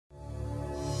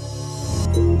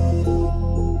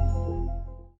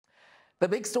The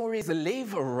big stories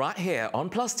live right here on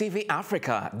Plus TV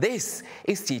Africa. This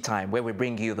is Tea Time, where we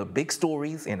bring you the big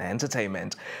stories in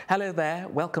entertainment. Hello there,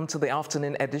 welcome to the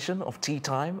afternoon edition of Tea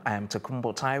Time. I am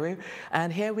Tokunbo Taiwo,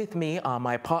 and here with me are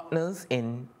my partners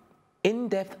in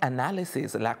in-depth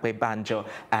analysis, Lakwe Banjo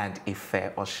and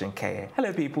Ife Oshinkeye.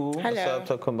 Hello, people. Hello. What's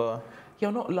up, Tokunbo?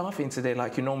 You're not laughing today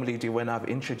like you normally do when I've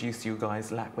introduced you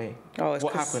guys, Lakwe. Oh, it's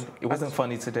what happened? It wasn't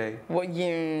funny today. Well,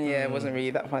 yeah, it wasn't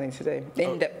really that funny today.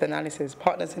 In-depth analysis,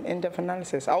 partners in in-depth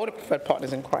analysis. I would have preferred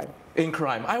partners in crime. In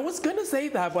crime, I was going to say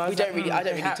that, but I don't really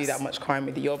do that much crime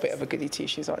with you. You're a bit of a goody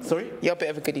two-shoes, aren't you? Sorry? You're a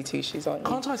bit of a goody two-shoes, aren't you?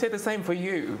 Can't I say the same for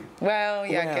you? Well,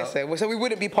 yeah, I guess so. Well, so we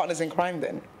wouldn't be partners in crime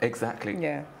then? Exactly.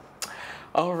 Yeah.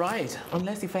 All right.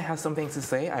 Unless Ife has something to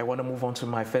say, I want to move on to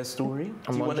my first story.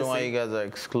 I'm wondering why you guys are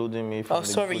excluding me from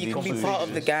sorry, you can be part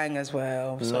of the gang as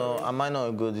well. No, am I not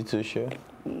a goody two-shoe?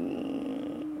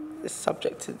 It's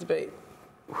subject to debate.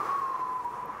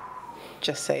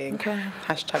 Just saying. Okay.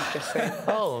 Hashtag just saying.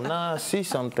 Oh, nah, I see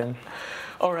something.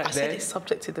 All right, I said it's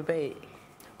subject to debate.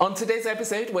 On today's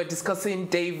episode, we're discussing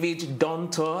David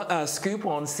Dontor, scoop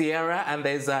on Sierra, and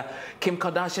there's Kim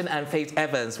Kardashian and Faith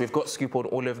Evans. We've got scoop on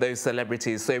all of those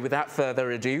celebrities. So without further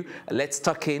ado, let's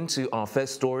tuck into our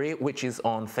first story, which is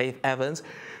on Faith Evans,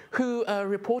 who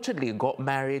reportedly got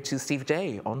married to Steve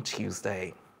J on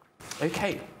Tuesday.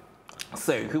 Okay,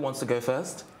 so who wants to go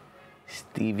first?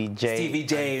 Stevie J. Stevie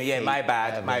J, yeah, my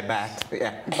bad,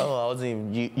 yeah. Oh, I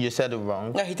wasn't even, you said it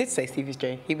wrong. No, he did say Stevie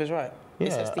J. He was right. He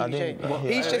said Stevie J.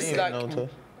 He's just like...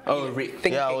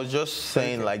 I was just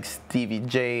saying like Stevie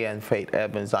J and Faith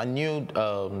Evans. I knew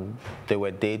they were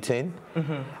dating,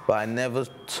 but I never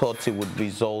thought it would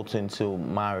result into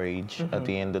marriage at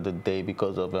the end of the day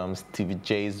because of Stevie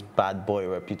J's bad boy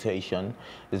reputation.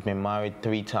 He's been married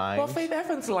 3 times. Well, Faith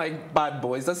Evans like bad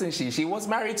boys, doesn't she? She was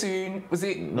married to, was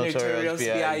it Notorious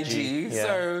B.I.G.? Yeah.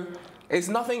 So it's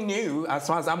nothing new as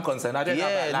far as I'm concerned. I don't know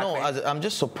about that. I'm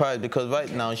just surprised because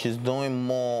right now she's doing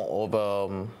more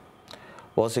of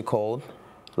what's it called?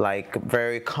 Like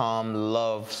very calm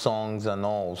love songs and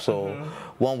all. So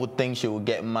one would think she would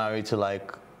get married to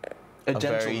like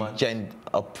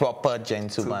a proper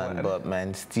gentleman. But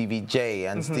man, Stevie J.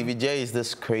 And Stevie J is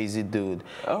this crazy dude.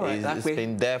 All right, it's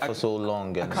been there for so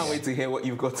long. I can't wait to hear what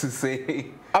you've got to say.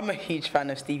 I'm a huge fan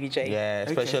of Stevie J. Yeah,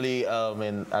 especially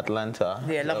in Atlanta.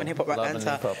 Yeah, Love and Hip Hop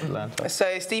Atlanta.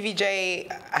 So Stevie J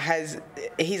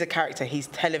he's a character. He's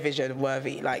television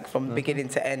worthy, like from beginning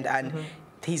to end, and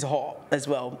he's hot as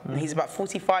well. He's about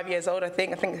 45 years old, I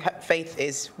think. I think Faith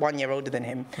is 1 year older than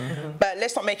him. But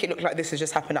let's not make it look like this has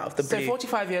just happened out of the blue. So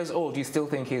 45 years old, you still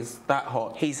think he's that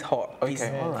hot? He's hot. Okay, he's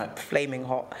all right. Flaming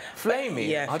hot. Flaming?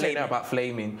 Yeah, I don't know about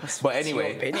flaming. But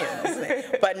anyway. It's your opinion, isn't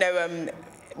it? But no,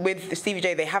 with Stevie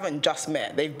J, they haven't just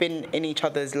met. They've been in each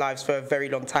other's lives for a very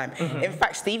long time. In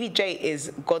fact, Stevie J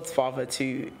is godfather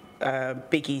to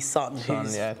Biggie's son,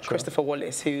 who's Christopher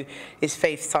Wallace, who is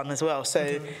Faith's son as well.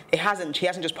 So he hasn't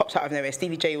just popped out of nowhere.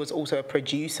 Stevie J was also a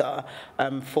producer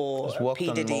for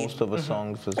P. Diddy. On most of the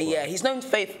songs as well. Yeah, he's known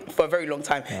Faith for a very long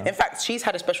time. In fact, she's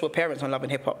had a special appearance on Love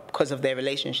and Hip Hop because of their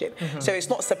relationship. So it's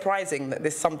not surprising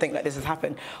that something like this has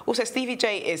happened. Also, Stevie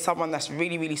J is someone that's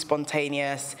really, really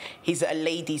spontaneous. He's a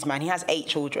ladies' man. He has 8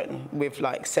 children with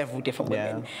like several different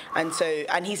women,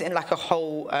 and he's in like a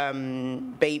whole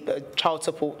child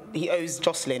support. He owes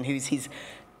Jocelyn, who's his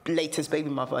latest baby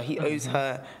mother, he owes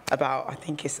her about, I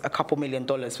think it's a couple $1 million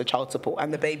for child support,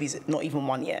 and the baby's not even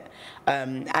 1 yet.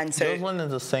 And so Jocelyn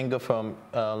is a singer from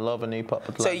Love and Hip Hop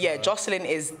Atlanta. So yeah, Jocelyn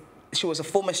she was a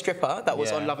former stripper that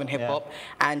was on Love and Hip Hop,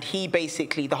 and he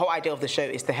basically, the whole idea of the show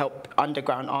is to help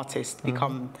underground artists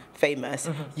become famous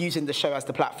using the show as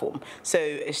the platform. So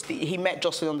he met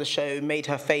Jocelyn on the show, made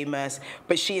her famous,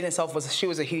 but she in herself was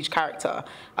a huge character,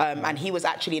 and he was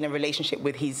actually in a relationship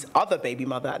with his other baby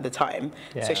mother at the time.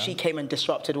 So she came and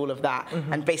disrupted all of that,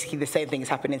 and basically the same thing is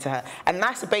happening to her. And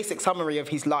that's a basic summary of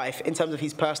his life in terms of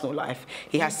his personal life.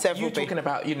 He has several. You talking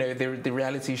about the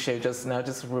reality show just now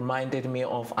just reminded me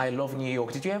of I Love New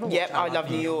York. Did you ever watch Yep, I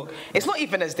Love New York. It's not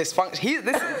even as dysfunctional.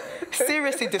 This is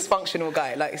seriously dysfunctional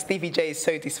guy. Like Stevie J is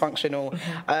so dysfunctional.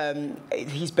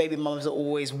 His baby mums are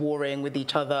always warring with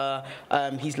each other.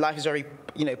 His life is very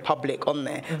public on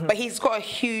there. But he's got a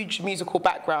huge musical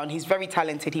background. He's very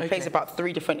talented. He plays about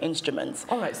 3 different instruments.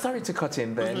 All right, sorry to cut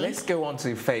in there. Let's go on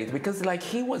to Faith, because like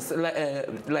he was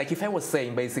like if I was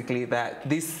saying basically that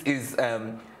this is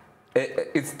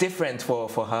it's different for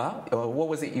her. Or what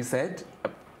was it you said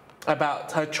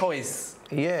about her choice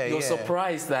you're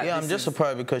surprised that. Yeah, I'm just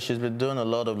surprised because she's been doing a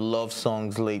lot of love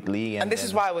songs lately. And this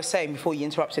is why I was saying before you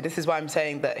interrupted. This is why I'm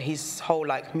saying that his whole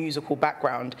like musical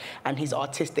background and his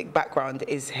artistic background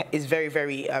is very,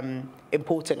 very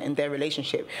important in their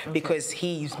relationship, because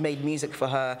he's made music for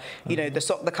her. You know,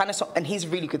 the kind of song, and he's a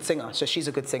really good singer, so she's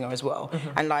a good singer as well.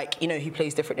 And like, you know, he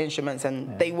plays different instruments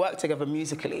and they work together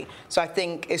musically. So I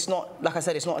think it's not, like I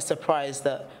said, it's not a surprise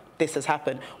that this has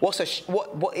happened. What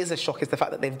is a shock is the fact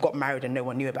that they've got married and no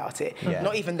one knew about it.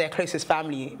 Not even their closest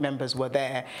family members were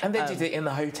there. And they did it in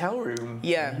the hotel room.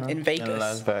 Yeah, in Vegas. In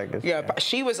Las Vegas. Yeah, but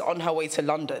she was on her way to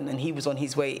London and he was on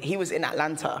his way. He was in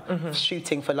Atlanta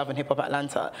shooting for Love and Hip Hop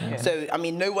Atlanta. So, I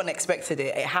mean, no one expected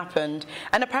it. It happened.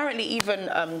 And apparently even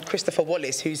Christopher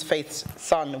Wallace, who's Faith's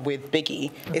son with Biggie,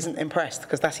 isn't impressed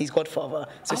because that's his godfather.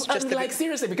 So it's just like,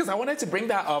 seriously, because I wanted to bring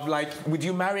that up. Like, would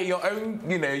you marry your own,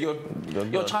 you know, your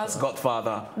child's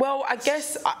godfather? Well, I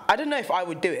guess, I don't know if I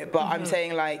would do it, but I'm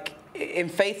saying like in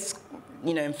Faith's,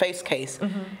 you know, in Faith's case,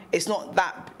 it's not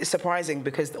that surprising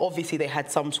because obviously they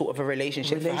had some sort of a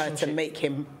relationship for her to make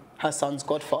him her son's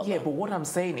godfather. Yeah, but what I'm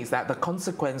saying is that the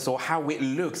consequence or how it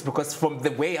looks, because from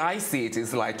the way I see it,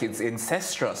 is like it's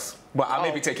incestuous. But I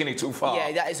may be taking it too far.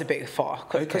 Yeah, that is a bit far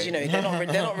because you know they're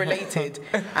not related.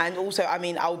 And also, I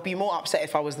mean, I would be more upset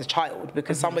if I was the child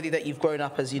because somebody that you've grown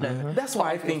up as, you know. That's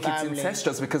why I think it's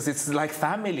incestuous, because it's like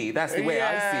family. That's the way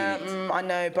I see it. I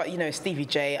know, but you know, Stevie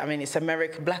J. I mean, it's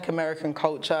Black American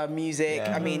culture, music.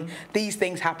 I mean, these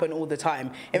things happen all the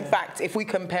time. In fact, if we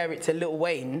compare it to Lil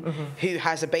Wayne, who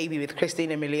has a baby with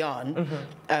Christina Milian,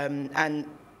 and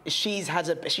she has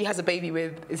a baby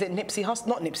with, is it Nipsey Hussle?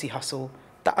 Not Nipsey Hussle.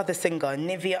 That other singer,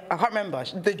 Nivea, I can't remember,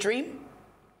 The Dream?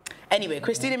 Anyway,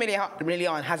 Christina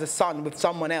Milian has a son with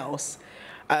someone else,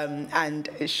 and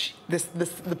this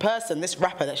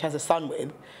rapper that she has a son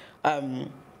with,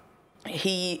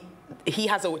 he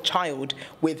has a child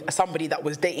with somebody that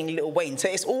was dating Lil Wayne. So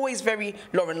it's always very,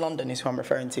 Lauren London is who I'm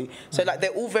referring to. So like they're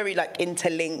all very like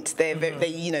interlinked. They're they,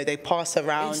 you know, they pass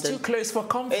around. It's too close for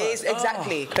comfort. It is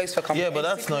exactly close for comfort. Yeah, but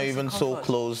that's not even so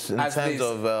close in terms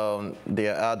of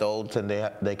they're adults and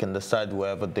they can decide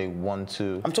wherever they want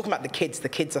to. I'm talking about the kids. The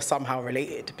kids are somehow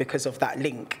related because of that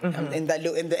link. In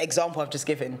the example I've just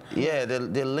given. Yeah,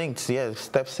 they're linked. Yeah,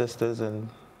 stepsisters and.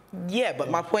 Yeah, but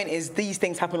my point is these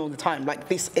things happen all the time, like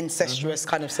this incestuous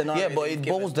kind of scenario. Yeah, but it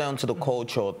boils down to the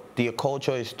culture. Their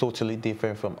culture is totally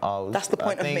different from ours. That's the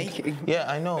point I'm making.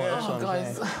 Yeah, I know. That's what I'm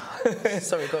saying.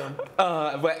 Sorry, go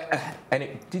on.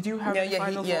 Did you have any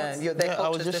final thoughts? Yeah, I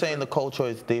was just saying the culture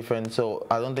is different, so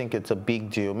I don't think it's a big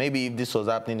deal. Maybe if this was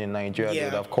happening in Nigeria, they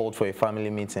would have called for a family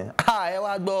meeting. Hi,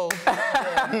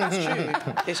 that's true.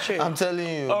 It's true. I'm telling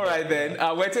you. All right, then.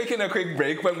 We're taking a quick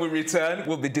break. When we return,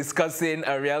 we'll be discussing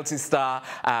a reality star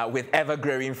with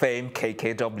ever-growing fame,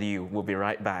 KKW. We'll be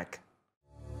right back.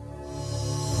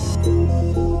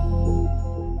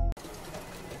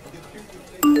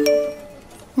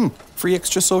 Free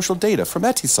extra social data from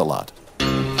Etisalat.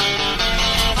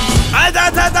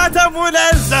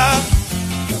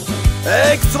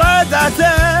 Extra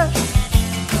data.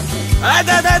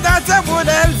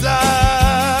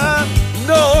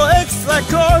 No extra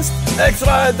cost.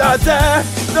 Extra data.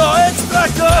 No extra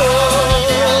cost.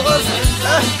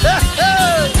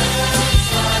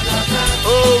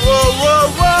 Oh, whoa, whoa,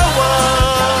 whoa, whoa.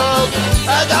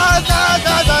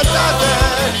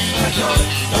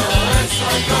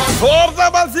 For the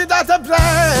multi-data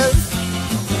plan.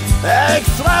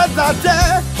 Extra data.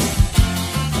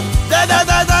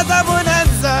 Da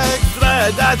bonanza. Extra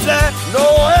data. No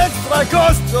extra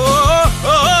cost. Oh,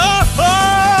 oh, oh.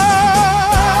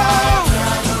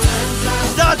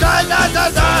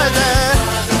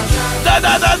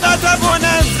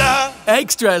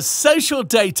 Extra social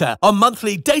data on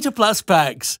monthly Data Plus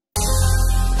packs.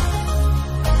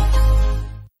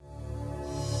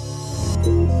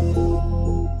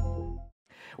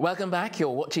 Welcome back. You're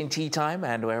watching Tea Time,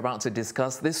 and we're about to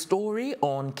discuss this story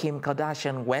on Kim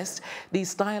Kardashian West. The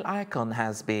style icon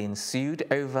has been sued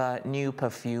over new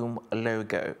perfume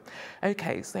logo.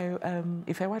 Okay, so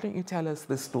Ife, why don't you tell us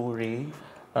the story?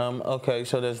 Okay,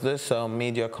 so there's this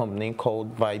media company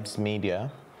called Vibes Media,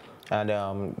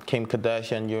 and Kim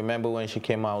Kardashian, you remember when she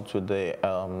came out with the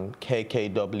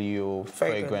KKW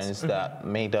fragrance that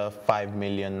made her $5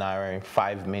 million in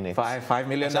 5 minutes. $5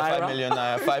 million naira? $5 million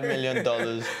naira, $5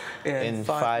 million in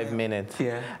 5 minutes.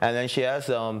 Yeah. And then she has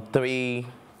three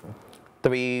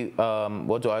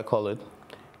what do I call it?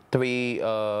 Three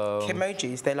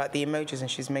emojis. They're like the emojis, and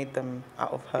she's made them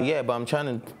out of her. Yeah, but I'm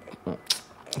trying to.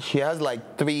 She has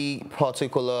like 3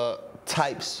 particular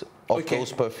types of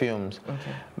those perfumes.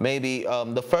 Okay. Maybe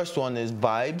the first one is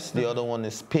Vibes, the other one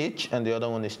is Peach, and the other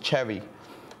one is Cherry.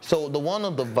 So the one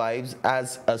of the Vibes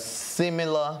has a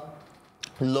similar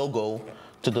logo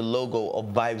to the logo of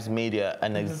Vibes Media,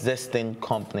 an existing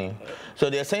company. So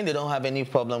they're saying they don't have any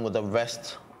problem with the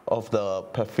rest of the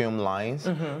perfume lines.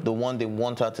 The one they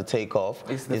want her to take off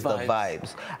is the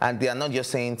Vibes. And they are not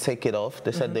just saying take it off.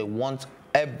 They said they want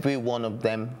every one of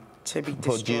them to be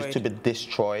produced to be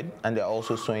destroyed, and they're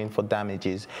also suing for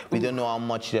damages. We don't know how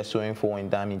much they're suing for in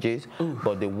damages,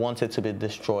 but they want it to be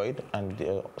destroyed, and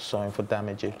they're suing for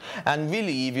damages. And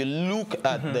really, if you look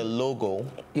at the logo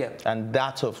and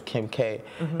that of Kim K,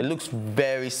 it looks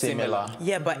very similar.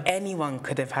 Yeah, but anyone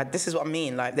could have had. This is what I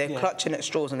mean. Like they're clutching at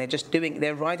straws, and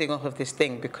they're riding off of this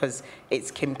thing because it's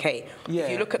Kim K.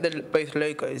 If you look at both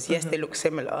logos, yes, they look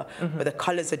similar, but the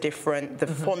colors are different, the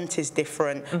font is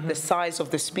different, the size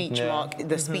of the speech mark,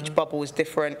 the speech bubble is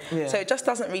different. So it just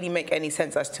doesn't really make any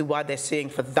sense as to why they're suing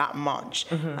for that much.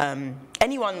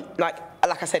 Anyone, like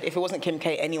I said, if it wasn't Kim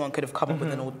K, anyone could have come up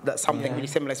with something really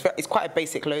similar. It's quite a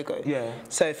basic logo.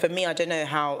 So for me, I don't know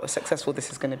how successful this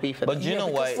is going to be for them. But you know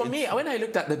why? For me, when I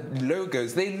looked at the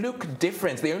logos, they look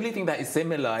different. The only thing that is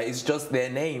similar is just their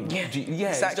name. Exactly.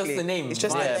 It's just the name. It's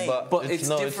just their name. But it's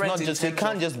different. It's not just. It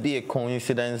can't just be a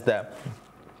coincidence that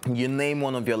you name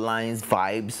one of your lines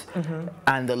Vibes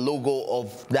and the logo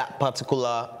of that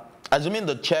particular. Assuming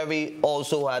the cherry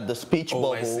also had the speech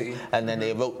bubble and then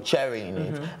they wrote cherry in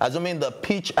it. Assuming the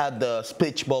peach had the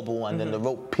speech bubble and then they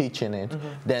wrote peach in it,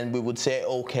 then we would say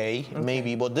okay,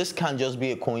 maybe. But this can't just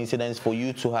be a coincidence for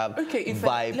you to have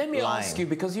Vibe let me line. ask you,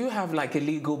 because you have like a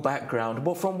legal background,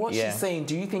 but from what she's saying,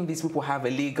 do you think these people have a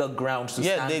legal ground to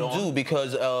stand on? Yeah, they do,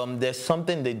 because there's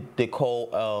something they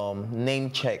call name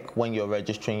check when you're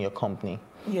registering your company.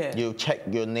 You check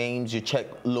your names, you check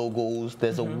logos.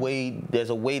 There's a way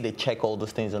they check all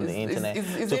those things on the internet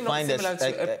is to it find not similar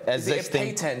to is it a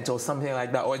patent or something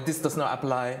like that, or this does not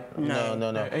apply? No.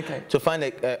 Okay. To find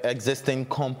existing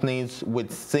companies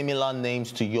with similar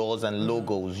names to yours and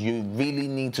logos, you really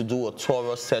need to do a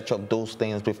thorough search of those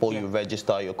things before you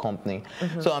register your company.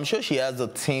 So I'm sure she has a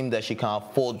team that she can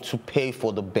afford to pay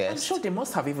for the best. I'm sure they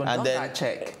must have even done that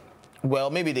check. Well,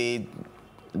 maybe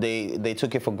they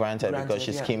took it for granted because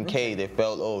she's Kim K. They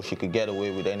felt, oh, she could get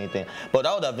away with anything. But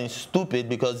that would have been stupid,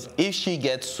 because if she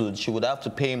gets sued, she would have to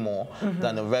pay more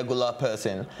than a regular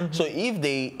person. So if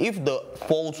the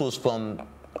fault was from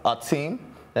a team,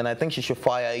 then I think she should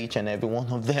fire each and every one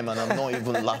of them, and I'm not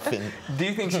even laughing. Do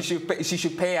you think she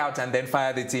should pay out and then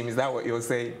fire the team? Is that what you're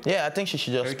saying? Yeah, I think she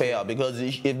should just pay out, because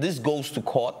if this goes to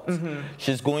court,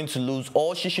 she's going to lose,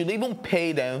 or she should even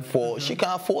pay them for, she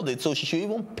can afford it, so she should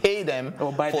even pay them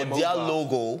for their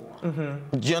logo.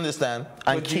 Do you understand?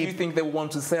 And do you think they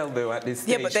want to sell though at this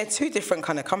stage? Yeah, but they're two different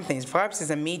kind of companies. Vibes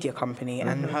is a media company,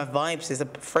 and her Vibes is a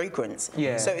fragrance.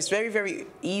 So it's very, very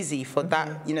easy for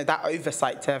that, that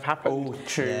oversight to have happened. Oh,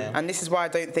 true. And this is why I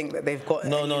don't think that they've got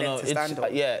any leg to stand on.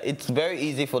 It's very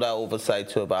easy for that oversight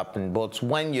to have happened, but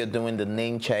when you're doing the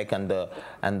name check and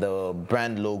the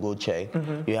brand logo check,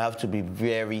 you have to be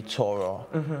very thorough.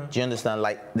 Do you understand?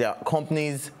 Like, there are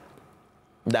companies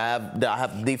that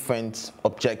have different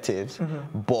objectives,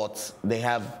 but they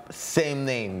have same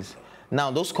names. Now,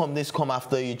 those companies come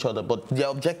after each other, but their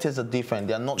objectives are different.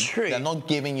 They're not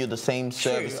giving you the same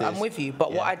services. I'm with you,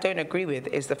 but what I don't agree with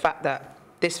is the fact that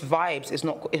this Vibes is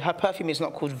not, her perfume is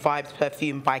not called Vibes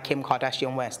Perfume by Kim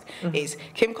Kardashian West. It's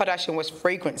Kim Kardashian West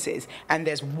fragrances, and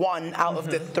there's one out of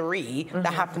the three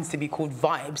that happens to be called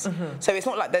Vibes. So it's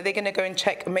not like they're going to go and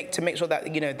check, to make sure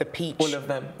that, the peach. All of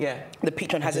them, the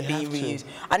peach one hasn't been reused.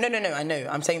 I know, I know.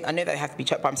 I'm saying, I know that they have to be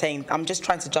checked, but I'm just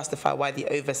trying to justify why the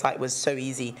oversight was so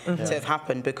easy to have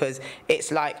happened, because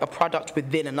it's like a product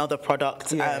within another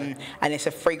product, and it's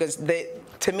a fragrance.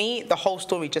 To me, the whole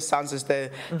story just sounds as though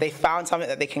they found something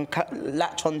that they can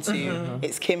latch onto.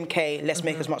 It's Kim K. Let's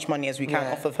make as much money as we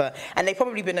can off of her, and they've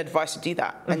probably been advised to do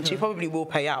that, and she probably will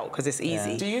pay out because it's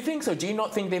easy. Do you think so? Do you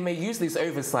not think they may use this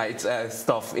oversight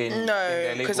stuff in?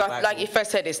 No, because like if I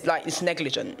said it's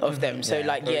negligent of them. So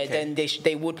then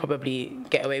they would probably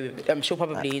get away with it. She'll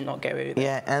probably not get away with it.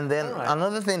 Yeah, and then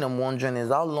another thing I'm wondering is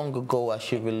how long ago has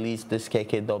she released this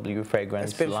KKW fragrance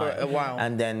It's been line? for a while.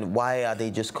 And then why are they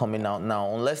just coming out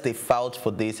now? Unless they filed for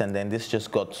this and then this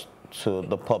just got to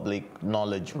the public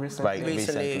knowledge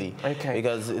recently. Okay.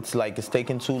 Because it's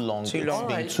taken too long. It's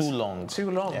been too long. Too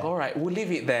long. All right, we'll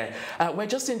leave it there. We're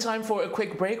just in time for a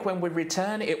quick break. When we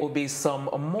return, it will be some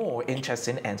more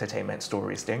interesting entertainment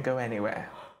stories. Don't go anywhere.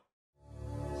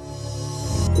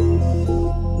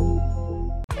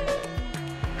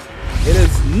 It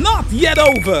is not yet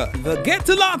over. The Get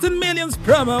a Lot in Millions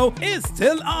promo is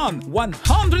still on.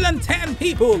 110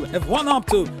 people have won up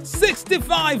to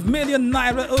 65 million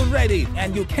naira already,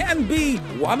 and you can be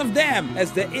one of them,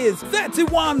 as there is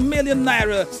 31 million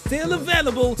naira still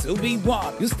available to be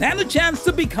won. You stand a chance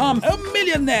to become a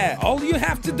millionaire. All you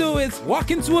have to do is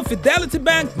walk into a Fidelity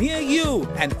Bank near you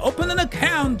and open an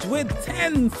account with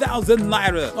 10,000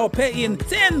 naira or pay in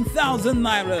 10,000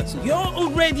 naira to your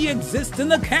already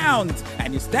existing account,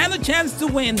 and you stand a chance to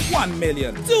win 1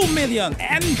 million, 2 million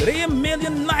and 3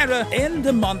 million naira in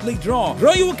the monthly draw.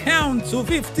 Grow your account to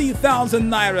 50,000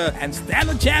 naira and stand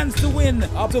a chance to win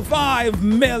up to 5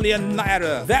 million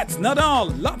naira. That's not all.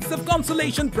 Lots of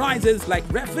consolation prizes like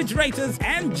refrigerators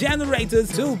and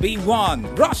generators to be won.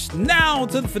 Rush now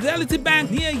to the Fidelity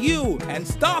Bank near you and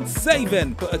start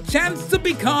saving for a chance to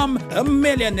become a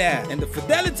millionaire in the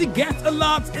Fidelity Get a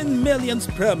Lot in Millions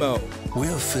promo.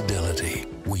 We're Fidelity.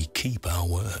 We keep our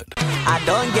word. I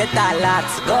don't get a lot,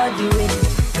 God do it.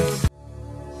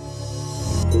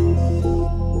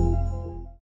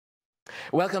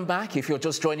 Welcome back. If you're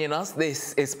just joining us,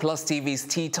 this is Plus TV's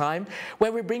Tea Time,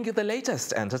 where we bring you the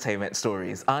latest entertainment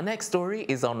stories. Our next story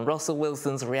is on Russell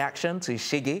Wilson's reaction to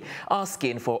Shiggy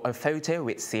asking for a photo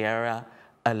with Ciara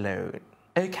alone.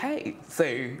 Okay, so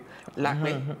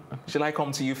Lakme, should I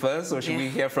come to you first, or should we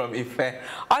hear from Ife?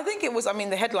 I think it was, I mean,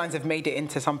 the headlines have made it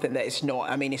into something that it's not.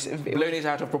 I mean, it's blown it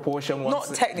out of proportion.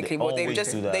 Not technically, but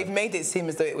they've made it seem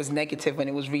as though it was negative when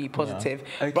it was really positive.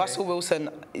 Yeah. Okay. Russell Wilson,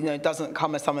 you know, doesn't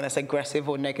come as someone that's aggressive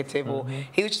or negative, or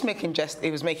he was just making jest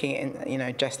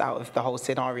out of the whole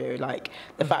scenario, like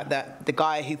the fact that the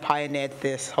guy who pioneered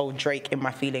this whole Drake in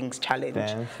My Feelings challenge,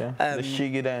 the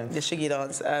Shiggy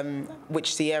dance,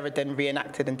 which Ciara then reenacted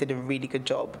and did a really good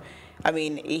job. I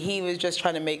mean, he was just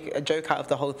trying to make a joke out of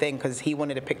the whole thing because he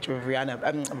wanted a picture of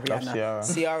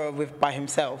Ciara by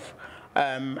himself,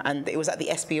 and it was at the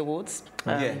ESPY Awards.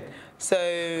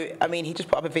 So, I mean, he just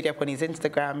put up a video up on his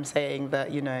Instagram saying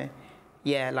that, you know,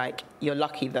 yeah, like, you're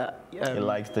lucky that he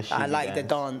likes the I like the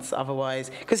dance otherwise.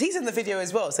 Because he's in the video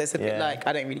as well, so it's a bit like,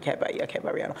 I don't really care about you, I care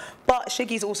about Rihanna. But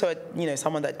Shiggy's also,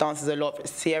 someone that dances a lot.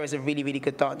 Ciara's a really, really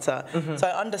good dancer. So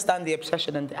I understand the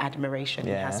obsession and the admiration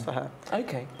he has for her.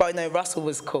 Okay. But no, Russell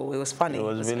was cool. It was funny. It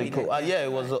was really cool. Yeah,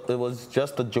 it was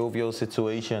just a jovial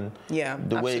situation. Yeah,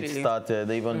 the way it started,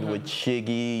 even with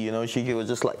Shiggy, Shiggy was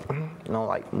just like,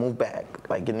 like, move back.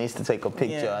 Like, it needs to take a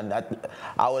picture. And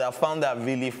I would have found that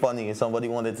really funny if somebody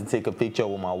wanted to take a picture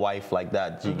with my wife like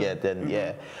that, you get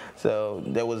then, So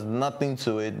there was nothing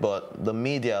to it, but the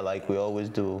media, like we always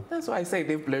do. That's why I say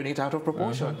they've blown it out of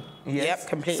proportion. Yes. Yep,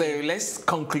 completely. So let's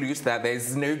conclude that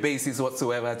there's no basis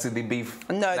whatsoever to the beef.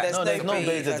 No, there's no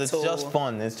basis. It's just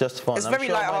fun. It's just fun. It's very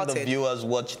lighthearted. When the viewers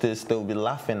watch this, they'll be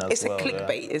laughing as well. It's a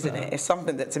clickbait, isn't it? It's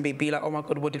something that to be like, oh my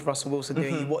God, what did Russell Wilson do?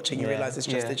 You watch it, you realise it's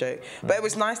just a joke. But it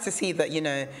was nice to see that,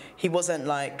 he wasn't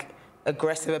like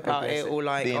aggressive about it or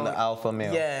like being the alpha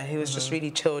male. Yeah, he was just really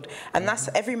chilled, and that's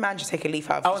every man should take a leaf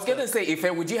out of I was gonna say,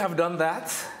 Ife, would you have done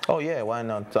that? Oh yeah, why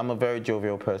not? I'm a very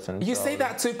jovial person. You say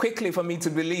that too quickly for me to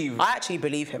believe. I actually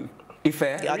believe him. Ife,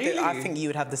 really? I think you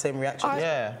would have the same reaction.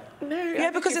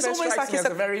 No, because it's always like it's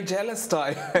a very jealous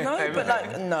type. No, but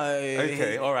like no.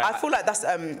 Okay, all right. I feel like that's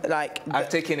like I've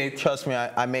taken it. Trust me,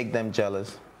 I make them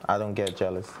jealous. I don't get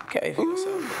jealous. Get over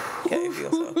yourself. Get over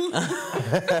yourself.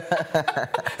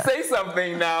 Say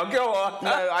something now. Go on.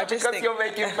 No, I just think you're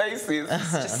making faces.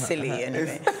 It's just silly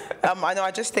anyway. I know.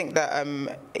 I just think that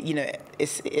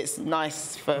it's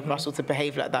nice for Russell to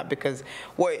behave like that, because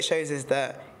what it shows is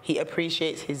that he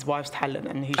appreciates his wife's talent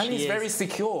and who she is. And he's very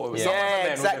secure. Yeah,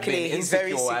 exactly. He's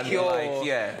very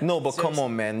secure. No, but come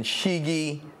on, man.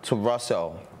 Shiggy to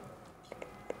Russell.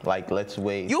 Like, let's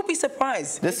wait. You'll be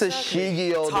surprised. This is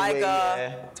Shiggy all the way.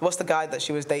 Tiger. What's the guy that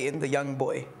she was dating? The young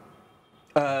boy.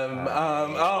 What's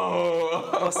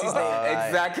his name?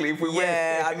 Exactly. If we went.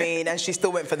 Yeah, I mean, and she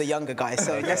still went for the younger guy.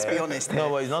 So let's be honest. No,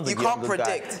 but he's not the younger guy. You can't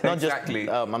predict. Not exactly.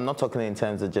 Just, I'm not talking in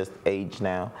terms of just age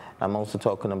now. I'm also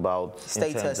talking about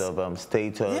status. In terms of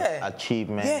status,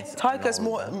 achievements. Yeah, Tiger's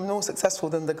more successful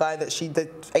than the guy that the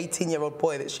 18-year-old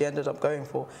boy that she ended up going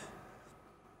for.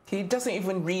 He doesn't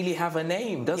even really have a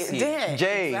name, does he? Yeah.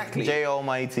 J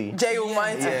Almighty. J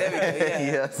Almighty, there we go,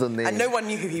 yeah. That's the name. And no one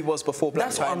knew who he was before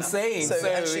Black China. That's what I'm saying. So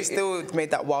and she still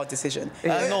made that wild decision.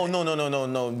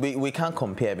 No. We can't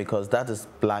compare, because that is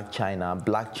Black China.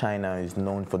 Black China is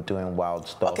known for doing wild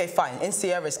stuff. Okay, fine. In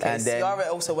Ciara's case, Ciara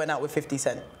also went out with 50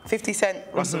 Cent. 50 Cent,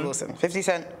 Russell Wilson. 50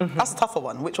 Cent, that's a tougher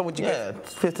one. Which one would you get?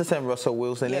 50 Cent, Russell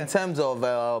Wilson. In terms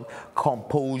of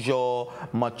composure,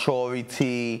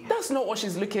 maturity. That's not what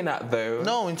she's looking looking at, though?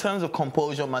 No, in terms of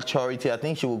composure, maturity, I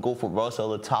think she will go for Russell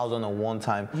 1001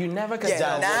 time. You never can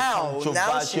Yeah, tell.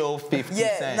 Controversial 50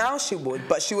 Cent. now she would,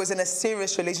 but she was in a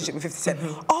serious relationship with 50 Cent.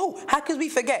 Oh, how could we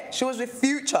forget? She was with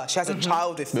Future. She has a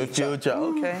child with The Future. future,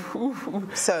 okay.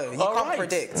 So you All can't right.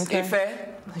 predict. Ife,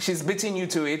 she's beating you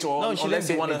to it, or No, she unless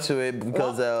didn't you beat me want to it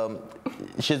because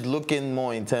she's looking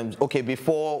more in terms. Okay,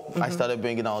 before I started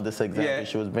bringing out this example,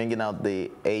 she was bringing out the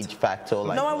age factor.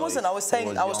 Like, No, I wasn't. I was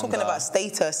saying I was talking younger. about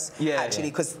status actually,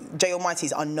 because Jay Almighty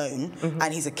is unknown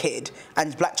and he's a kid,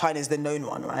 and Black China is the known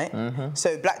one, right?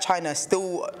 So Black China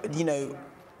still, you know,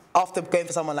 after going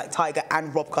for someone like Tiger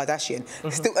and Rob Kardashian,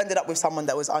 still ended up with someone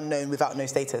that was unknown without no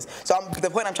status. So the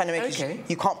point I'm trying to make is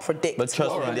you can't predict. But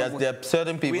trust me, there are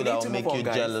certain people need that to will make move on, you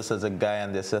guys. jealous as a guy,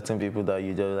 and there's certain people that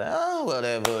you just like, oh,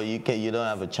 whatever, you don't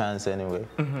have a chance anyway.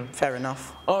 Fair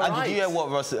enough. All And right. did you hear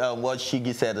what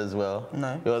Shiggy said as well?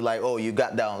 No. It was like, oh, you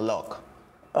got that on lock.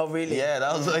 Oh, really? Yeah,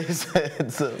 that was what he said.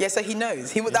 So Yeah, so he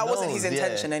knows. That wasn't his knows,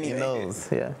 intention yeah, anyway. He knows,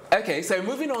 yeah. Okay, so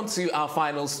moving on to our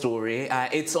final story.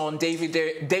 It's on David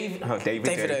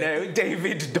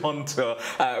Donto,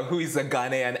 who is a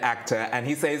Ghanaian actor, and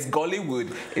he says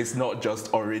Gollywood is not just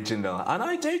original. And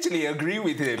I totally agree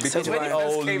with him, because when it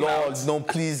first came out... No,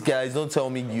 please, guys, don't tell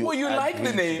me you... Well, you like the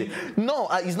agree name. with it. No,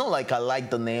 it's not like I like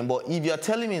the name, but if you're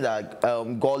telling me that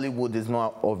Gollywood is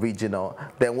not original,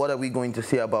 then what are we going to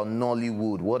say about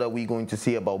Nollywood? What are we going to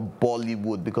say about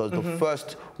Bollywood? Because the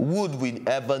first wood we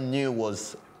ever knew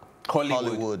was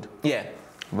Hollywood. Yeah.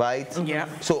 Right? Yeah.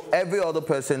 So every other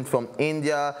person from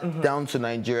India down to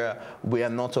Nigeria, we are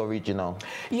not original.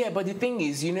 Yeah, but the thing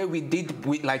is, you know,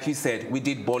 like you said, we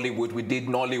did Bollywood, we did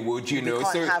Nollywood, you know. You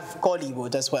can't have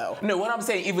Gollywood as well. No, what I'm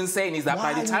saying is that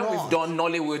by Why the time not? we've done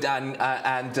Nollywood and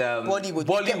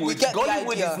Bollywood, we get the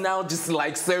Gollywood idea. is now just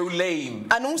like so lame.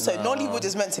 And also, Nollywood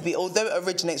is meant to be, although it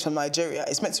originates from Nigeria,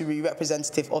 it's meant to be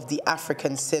representative of the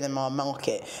African cinema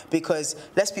market. Because,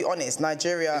 let's be honest,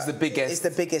 Nigeria Is the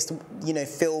biggest, you know,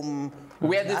 film.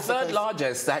 We're the African- third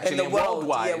largest, actually, in the world,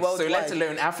 worldwide, yeah, worldwide. so let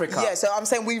alone Africa. Yeah, so I'm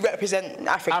saying we represent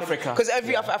Africa. Africa. Because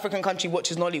every African country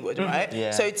watches Nollywood, right? Yeah.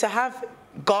 So to have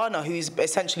Ghana, who's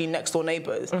essentially next door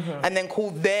neighbours, and then call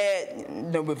their,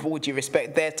 with all due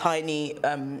respect, their tiny,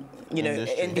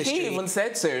 industry. He even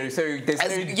said so. So there's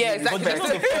Yeah, exactly. But you know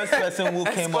the first person who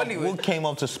That's Gollywood. came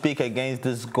up to speak against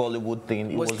this Gollywood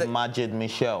thing, it was Majid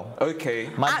Michelle. Okay.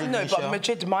 But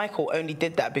Majid Michael only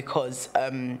did that because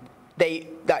they,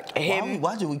 like him...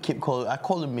 Why do we keep calling... I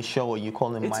call him Michelle or you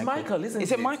call him It's Michael? Michael, isn't it?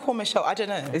 Is it Michael or Michelle? I don't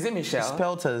know. Is it Michelle? It's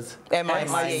spelled as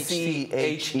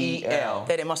M-I-C-H-E-L.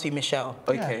 Then it must be Michelle.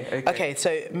 Okay. Okay,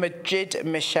 so Majid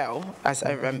Michelle, as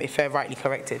if they're rightly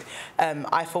corrected,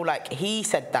 I feel like he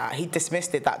said that, he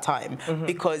dismissed it that time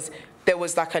because there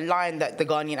was like a line that the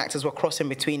Ghanaian actors were crossing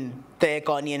between their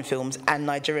Ghanaian films and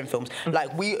Nigerian films.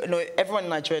 Like we know, everyone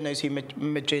in Nigeria knows who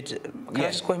Majid, can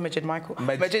I just call him Majid Michael?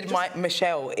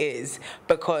 Michelle is,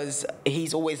 because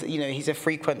he's always, he's a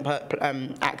frequent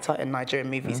actor in Nigerian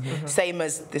movies. Same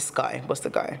as this guy, what's the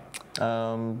guy?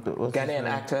 Ghanaian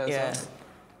actor. Yeah.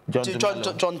 John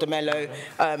John DeMello,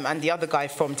 and the other guy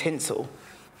from Tinsel,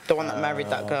 the one that married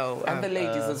that girl. And the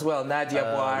ladies as well, Nadia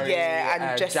Buhari,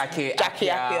 and Jackie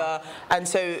Appiah. And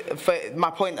so, for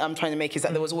my point I'm trying to make is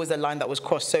that there was always a line that was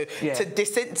crossed. So to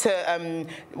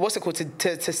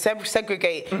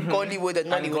segregate Gollywood and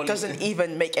Nollywood doesn't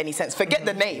even make any sense. Forget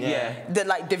the name. Yeah. The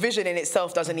division in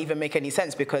itself doesn't even make any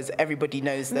sense because everybody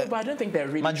knows that. No, but I don't think they're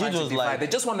really Majid trying to was divide. like- They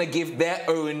just want to give their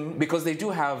own, because they do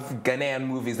have Ghanaian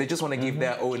movies. They just want to give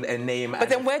their own a name. But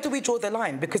then where do we draw the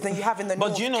line? Because then you have in the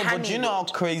north, But do you know how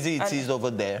crazy it is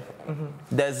over there?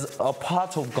 There's a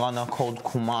part of Ghana called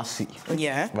Kumasi.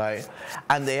 Yeah. Right?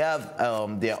 And they have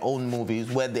their own movies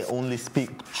where they only speak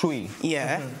Twi.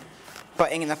 Yeah.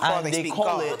 But in the car And they they speak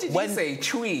call Ga. it- What did when- you say?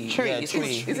 Chui. Chui, Yeah, it's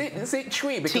Chui. Is it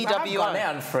Chui? Because I TWI.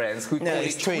 have Ghanaian friends who call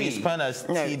It's it Twi. Chui. It's spelled as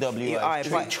No, TWI.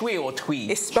 but Chui or Twee?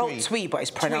 it's spelled Twi. Twee, but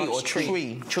it's Twee pronounced or Tree.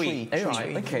 Twee. Twi. All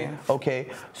right. Okay. Okay,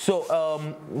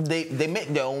 so they make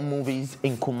their own movies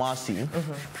in Kumasi,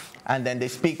 and then they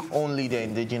speak only the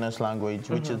indigenous language,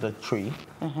 which is the Tree,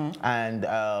 and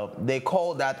they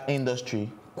call that industry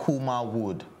Kuma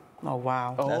Wood. Oh,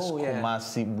 wow. That's Oh, yeah.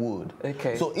 Kumasi Wood.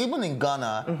 Okay. So even in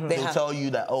Ghana, they'll tell you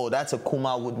that, oh, that's a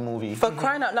Kuma Wood movie. For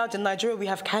crying out loud, in Nigeria we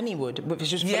have Kannywood, which is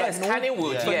just Yes, for like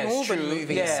Kannywood, for yes, northern true,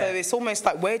 movies. yeah. So it's almost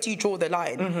like, where do you draw the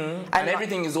line? And like,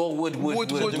 everything is all wood. Do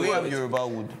we have Yoruba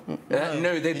Wood?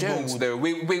 No, they don't, wood. though.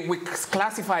 We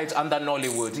classify it under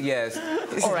Nollywood, yes.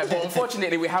 All right, but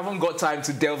unfortunately, we haven't got time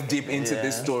to delve deep into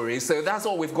this story. So that's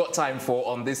all we've got time for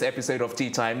on this episode of Tea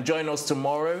Time. Join us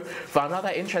tomorrow for another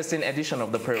interesting edition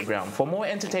of the program. program. For more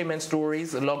entertainment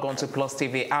stories, log on to Plus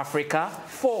TV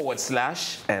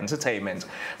Africa/entertainment.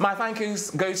 My thank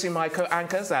yous go to my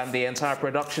co-anchors and the entire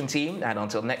production team. And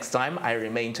until next time, I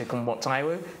remain Tekumbo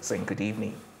Taiwo saying good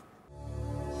evening.